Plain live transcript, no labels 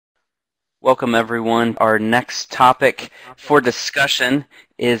Welcome, everyone. Our next topic for discussion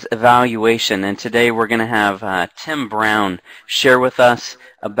is evaluation, and today we're going to have Tim Brown share with us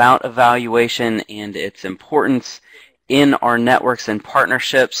about evaluation and its importance in our networks and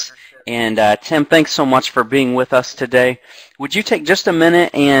partnerships. And Tim, thanks so much for being with us today. Would you take just a minute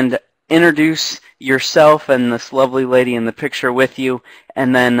and introduce yourself and this lovely lady in the picture with you,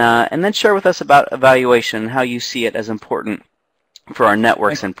 and then share with us about evaluation and how you see it as important for our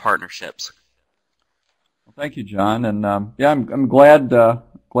networks and partnerships. Well, thank you, John. And I'm glad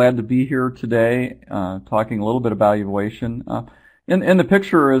to be here today, talking a little bit about evaluation. In the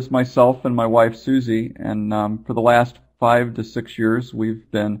picture is myself and my wife Susie, and for the last 5 to 6 years, we've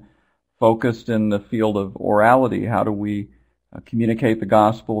been focused in the field of orality. How do we communicate the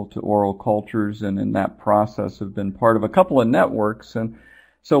gospel to oral cultures? And in that process, have been part of a couple of networks. And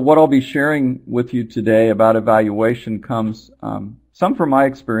so what I'll be sharing with you today about evaluation comes some from my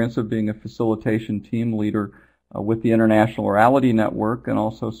experience of being a facilitation team leader with the International Orality Network, and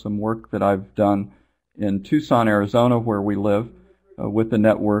also some work that I've done in Tucson, Arizona, where we live, with a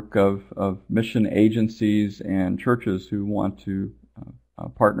network of mission agencies and churches who want to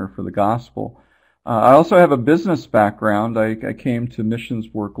partner for the gospel. I also have a business background. I came to missions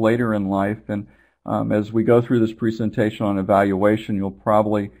work later in life, and as we go through this presentation on evaluation, you'll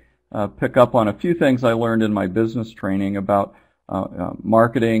probably pick up on a few things I learned in my business training about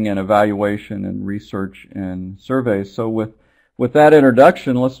marketing and evaluation and research and surveys. So with that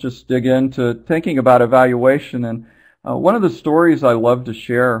introduction, let's just dig into thinking about evaluation. And one of the stories I love to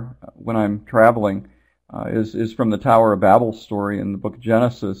share when I'm traveling is from the Tower of Babel story in the book of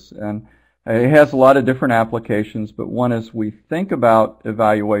Genesis. And it has a lot of different applications, but one as we think about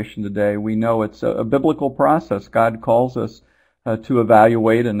evaluation today, we know it's a biblical process. God calls us to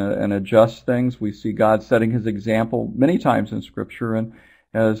evaluate and adjust things. We see God setting His example many times in Scripture, and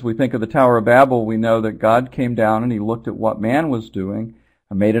as we think of the Tower of Babel, we know that God came down and He looked at what man was doing,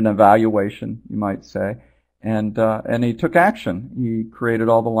 and made an evaluation, you might say, and He took action. He created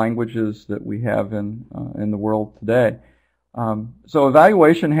all the languages that we have in the world today. So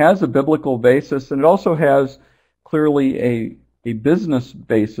evaluation has a biblical basis, and it also has clearly a business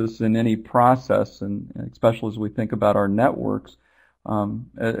basis in any process, and especially as we think about our networks.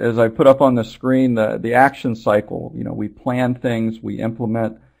 As I put up on the screen, the action cycle, we plan things, we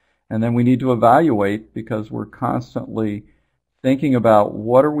implement, and then we need to evaluate, because we're constantly thinking about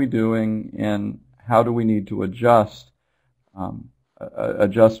what are we doing and how do we need to adjust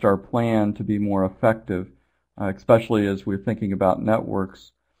our plan to be more effective, especially as we're thinking about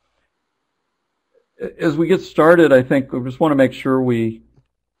networks. As we get started, I think we just want to make sure we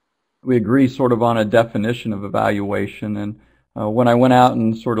agree sort of on a definition of evaluation. And when I went out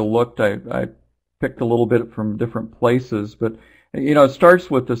and sort of looked, I picked a little bit from different places. But, it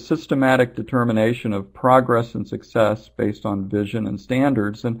starts with the systematic determination of progress and success based on vision and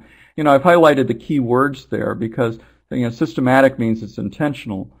standards. And, I've highlighted the key words there because, systematic means it's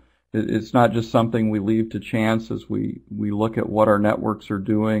intentional. It's not just something we leave to chance as we look at what our networks are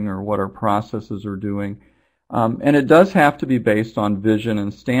doing or what our processes are doing. And it does have to be based on vision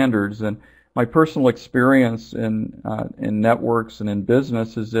and standards. And my personal experience in networks and in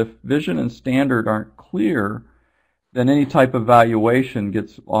business is if vision and standard aren't clear, then any type of evaluation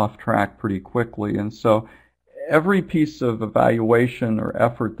gets off track pretty quickly. And so every piece of evaluation or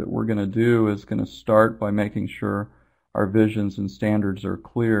effort that we're going to do is going to start by making sure our visions and standards are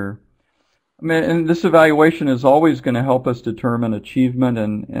clear. And this evaluation is always going to help us determine achievement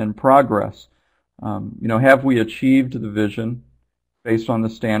and progress. Have we achieved the vision based on the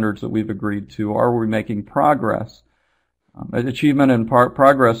standards that we've agreed to? Are we making progress? Achievement and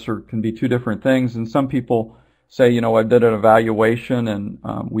progress can be two different things, and some people say, I did an evaluation and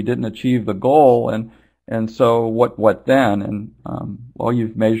we didn't achieve the goal, and so what then? And well,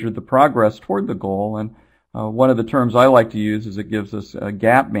 you've measured the progress toward the goal, and one of the terms I like to use is it gives us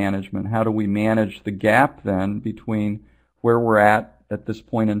gap management. How do we manage the gap then between where we're at this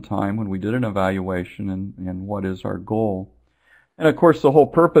point in time when we did an evaluation and what is our goal? And of course, the whole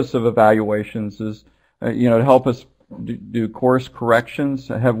purpose of evaluations is, to help us do course corrections.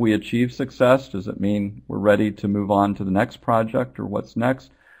 Have we achieved success? Does it mean we're ready to move on to the next project or what's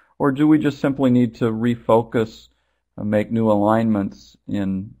next? Or do we just simply need to refocus and make new alignments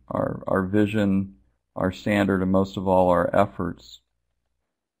in our vision, our standard, and most of all, our efforts?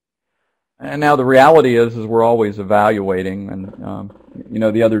 And now the reality is we're always evaluating. And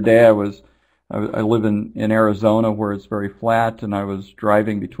the other day I live in Arizona where it's very flat, and I was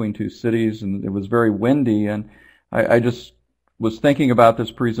driving between two cities, and it was very windy, and I just was thinking about this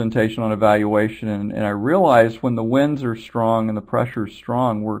presentation on evaluation, and I realized when the winds are strong and the pressure is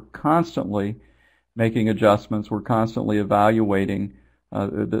strong, we're constantly making adjustments. We're constantly evaluating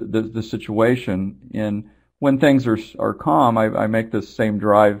the situation. And when things are calm, I make this same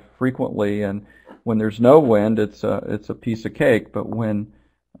drive frequently. And when there's no wind, it's a piece of cake. But when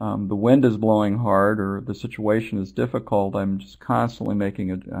the wind is blowing hard or the situation is difficult, I'm just constantly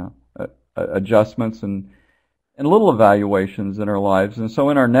making adjustments and little evaluations in our lives. And so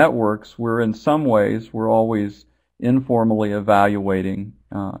in our networks, in some ways, we're always informally evaluating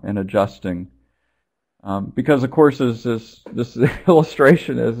and adjusting. Because, of course, as this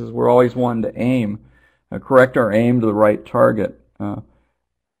illustration is we're always wanting to correct our aim to the right target.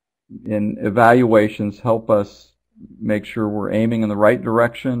 And evaluations help us make sure we're aiming in the right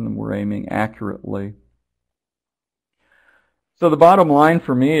direction and we're aiming accurately. So the bottom line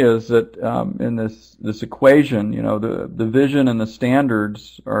for me is that in this equation, the vision and the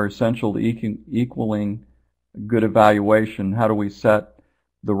standards are essential to equaling good evaluation. How do we set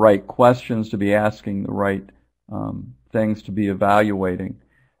the right questions to be asking, the right things to be evaluating?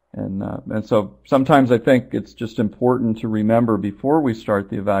 And so sometimes I think it's just important to remember before we start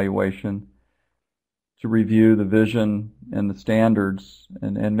the evaluation to review the vision and the standards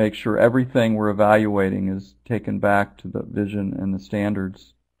and make sure everything we're evaluating is taken back to the vision and the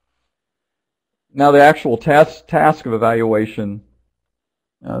standards. Now the actual task of evaluation,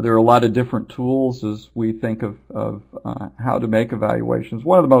 there are a lot of different tools as we think of how to make evaluations.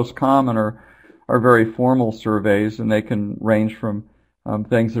 One of the most common are very formal surveys, and they can range from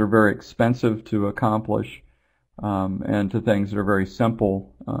things that are very expensive to accomplish and to things that are very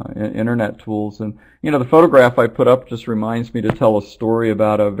simple internet tools. And the photograph I put up just reminds me to tell a story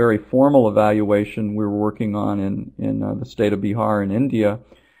about a very formal evaluation we were working on in the state of Bihar in India.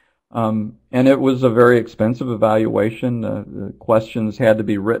 And it was a very expensive evaluation. The questions had to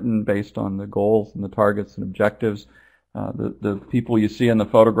be written based on the goals and the targets and objectives. The people you see in the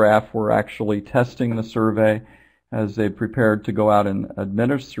photograph were actually testing the survey as they prepared to go out and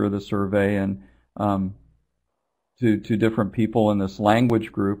administer the survey and to different people in this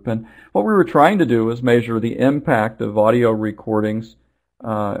language group. And what we were trying to do was measure the impact of audio recordings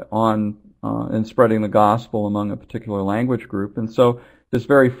on in spreading the gospel among a particular language group. And so this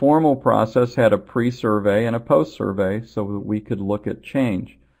very formal process had a pre-survey and a post-survey so that we could look at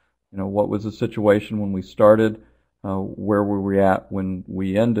change. What was the situation when we started? Where were we at when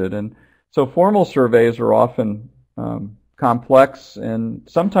we ended? And so formal surveys are often complex, and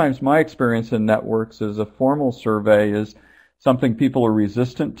sometimes my experience in networks is a formal survey is something people are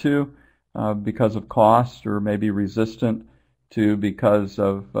resistant to because of cost, or maybe resistant to because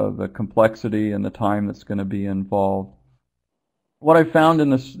of the complexity and the time that's going to be involved. What I've found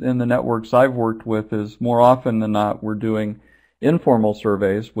in the networks I've worked with is more often than not we're doing informal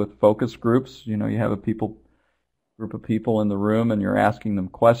surveys with focus groups. You have a group of people in the room and you're asking them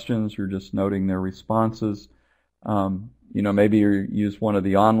questions, you're just noting their responses. Maybe you use one of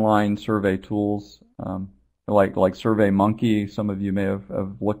the online survey tools like SurveyMonkey. Some of you may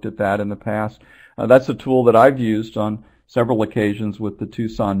have looked at that in the past. That's a tool that I've used on several occasions with the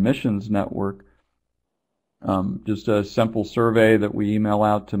Tucson Missions Network. Just a simple survey that we email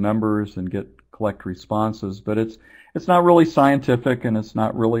out to members and collect responses. But it's not really scientific and it's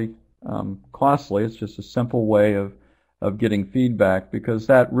not really costly. It's just a simple way of getting feedback, because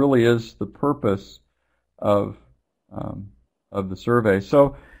that really is the purpose of the survey.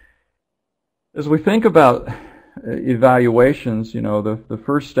 So as we think about evaluations, the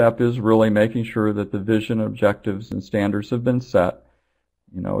first step is really making sure that the vision, objectives, and standards have been set.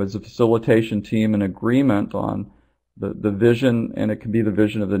 As a facilitation team, an agreement on the vision, and it can be the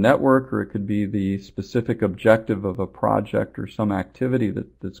vision of the network, or it could be the specific objective of a project or some activity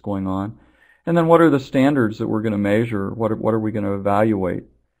that's going on. And then what are the standards that we're going to measure? What are we going to evaluate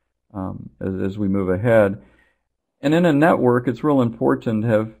as we move ahead? And in a network, it's real important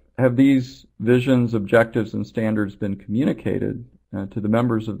to have these visions, objectives, and standards been communicated to the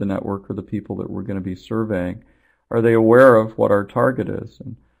members of the network or the people that we're going to be surveying. Are they aware of what our target is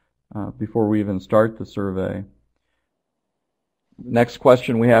before we even start the survey? Next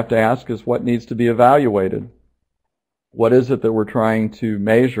question we have to ask is, what needs to be evaluated? What is it that we're trying to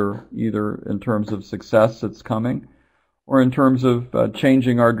measure, either in terms of success that's coming or in terms of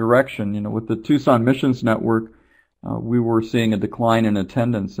changing our direction? With the Tucson Missions Network, we were seeing a decline in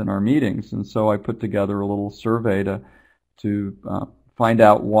attendance in our meetings, and so I put together a little survey to find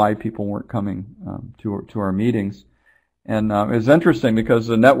out why people weren't coming to our meetings. And it's interesting because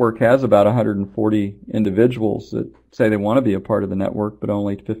the network has about 140 individuals that say they want to be a part of the network, but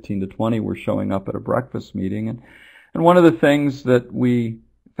only 15 to 20 were showing up at a breakfast meeting. And And one of the things that we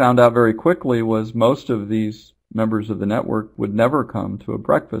found out very quickly was most of these members of the network would never come to a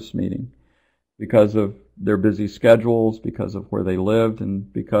breakfast meeting because of their busy schedules, because of where they lived,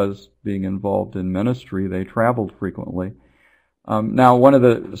 and because being involved in ministry, they traveled frequently. Now, one of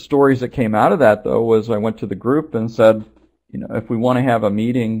the stories that came out of that, though, was I went to the group and said, if we want to have a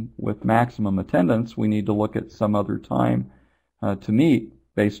meeting with maximum attendance, we need to look at some other time to meet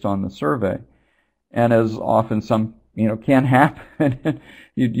based on the survey. And as often some, can happen,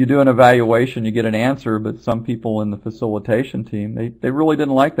 you do an evaluation, you get an answer, but some people in the facilitation team, they really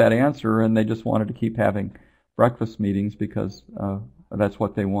didn't like that answer, and they just wanted to keep having breakfast meetings because that's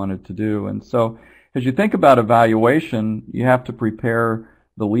what they wanted to do. And so as you think about evaluation, you have to prepare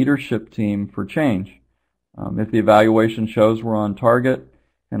the leadership team for change. If the evaluation shows we're on target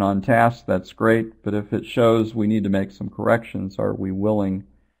and on task, that's great. But if it shows we need to make some corrections, are we willing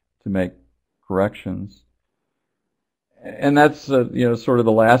to make corrections? And that's sort of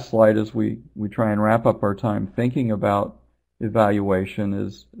the last slide as we try and wrap up our time thinking about evaluation.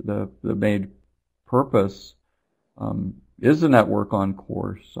 Is the main purpose is the network on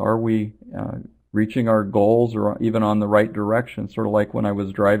course? Are we reaching our goals or even on the right direction? Sort of like when I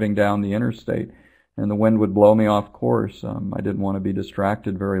was driving down the interstate and the wind would blow me off course. I didn't want to be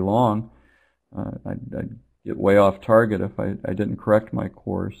distracted very long. I'd get way off target if I didn't correct my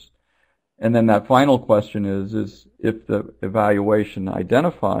course. And then that final question is if the evaluation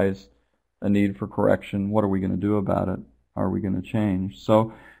identifies a need for correction, what are we going to do about it? Are we going to change?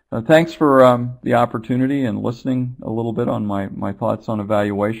 So thanks for the opportunity and listening a little bit on my thoughts on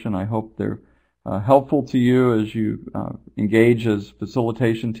evaluation. I hope they're helpful to you as you engage as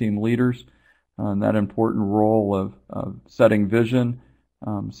facilitation team leaders in that important role of setting vision,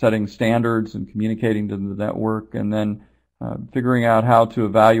 setting standards, and communicating to the network, and then figuring out how to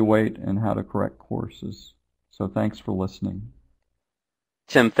evaluate and how to correct courses. So thanks for listening.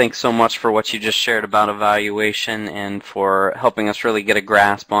 Tim, thanks so much for what you just shared about evaluation and for helping us really get a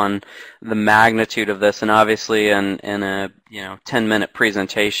grasp on the magnitude of this. And obviously in a 10-minute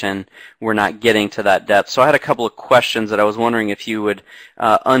presentation, we're not getting to that depth. So I had a couple of questions that I was wondering if you would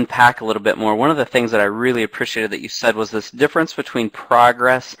unpack a little bit more. One of the things that I really appreciated that you said was this difference between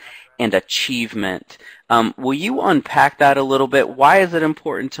progress and achievement. Will you unpack that a little bit? Why is it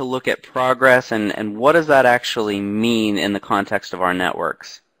important to look at progress, and what does that actually mean in the context of our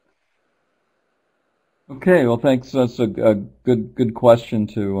networks? Okay, well, thanks. That's a good question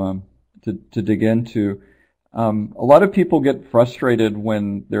to dig into. A lot of people get frustrated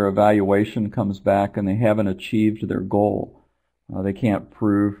when their evaluation comes back and they haven't achieved their goal. They can't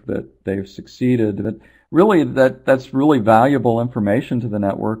prove that they've succeeded. But really, that's really valuable information to the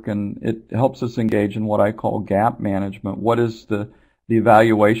network, and it helps us engage in what I call gap management. What does the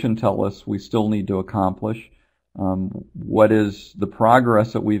evaluation tell us we still need to accomplish? What is the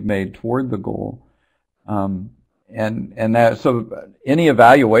progress that we've made toward the goal? And that, so any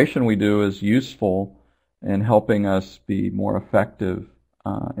evaluation we do is useful in helping us be more effective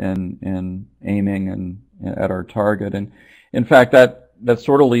in aiming and at our target. And in fact, that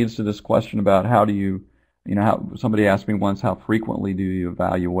sort of leads to this question about how do you, how somebody asked me once, how frequently do you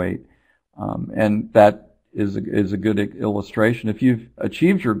evaluate? And that is a good illustration. If you've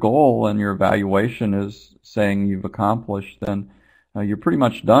achieved your goal and your evaluation is saying you've accomplished, then you're pretty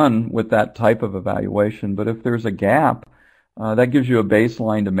much done with that type of evaluation. But if there's a gap, that gives you a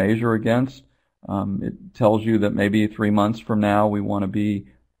baseline to measure against. It tells you that maybe 3 months from now we want to be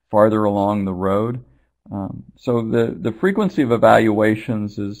farther along the road. So the frequency of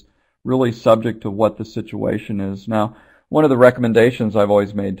evaluations is really subject to what the situation is. Now, one of the recommendations I've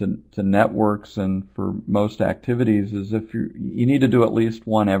always made to networks and for most activities is if you need to do at least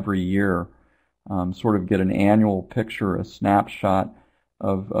one every year, sort of get an annual picture, a snapshot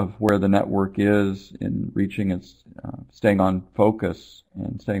of where the network is in reaching its, staying on focus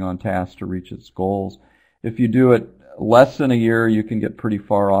and staying on task to reach its goals. If you do it less than a year, you can get pretty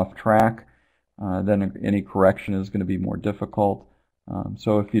far off track. Then any correction is going to be more difficult.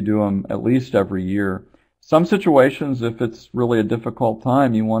 So if you do them at least every year, some situations, if it's really a difficult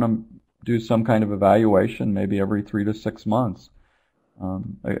time, you want to do some kind of evaluation, maybe every 3 to 6 months.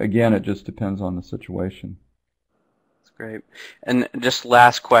 Again, it just depends on the situation. That's great. And just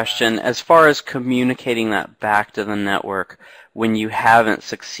last question, as far as communicating that back to the network when you haven't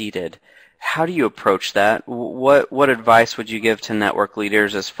succeeded, how do you approach that? What advice would you give to network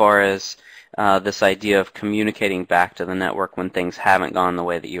leaders as far as this idea of communicating back to the network when things haven't gone the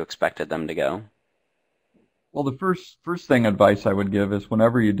way that you expected them to go? Well, the first thing advice I would give is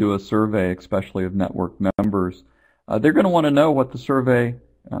whenever you do a survey, especially of network members, they're going to want to know what the survey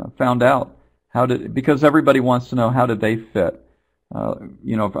found out. Because everybody wants to know how did they fit.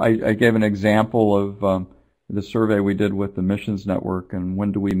 If I gave an example of the survey we did with the Missions Network and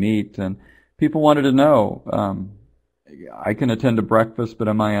when do we meet, and people wanted to know, I can attend a breakfast, but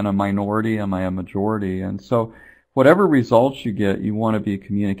am I in a minority? Am I a majority? And so whatever results you get, you want to be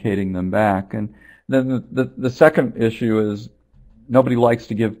communicating them back. And then the second issue is nobody likes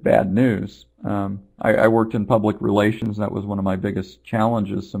to give bad news. I worked in public relations. That was one of my biggest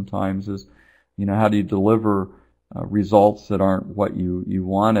challenges sometimes is, how do you deliver results that aren't what you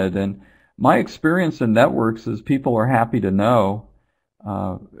wanted? And my experience in networks is people are happy to know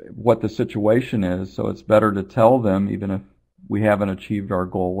what the situation is, so it's better to tell them even if we haven't achieved our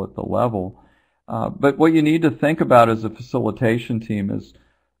goal at the level. But what you need to think about as a facilitation team is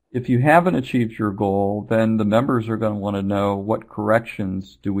if you haven't achieved your goal, then the members are going to want to know what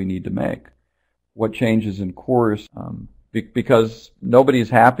corrections do we need to make, what changes in course, because nobody's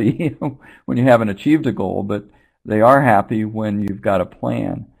happy when you haven't achieved a goal, but they are happy when you've got a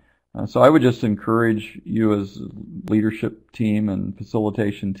plan. So I would just encourage you as leadership team and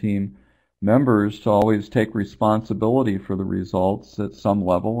facilitation team members to always take responsibility for the results at some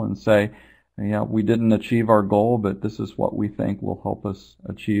level and say, yeah, we didn't achieve our goal, but this is what we think will help us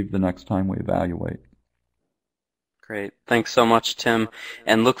achieve the next time we evaluate. Great. Thanks so much, Tim,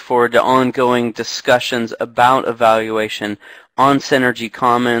 and look forward to ongoing discussions about evaluation on Synergy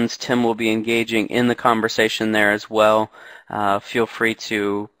Commons. Tim will be engaging in the conversation there as well. Feel free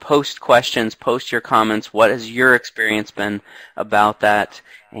to post questions, post your comments. What has your experience been about that?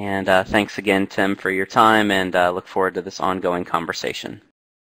 And thanks again, Tim, for your time, and look forward to this ongoing conversation.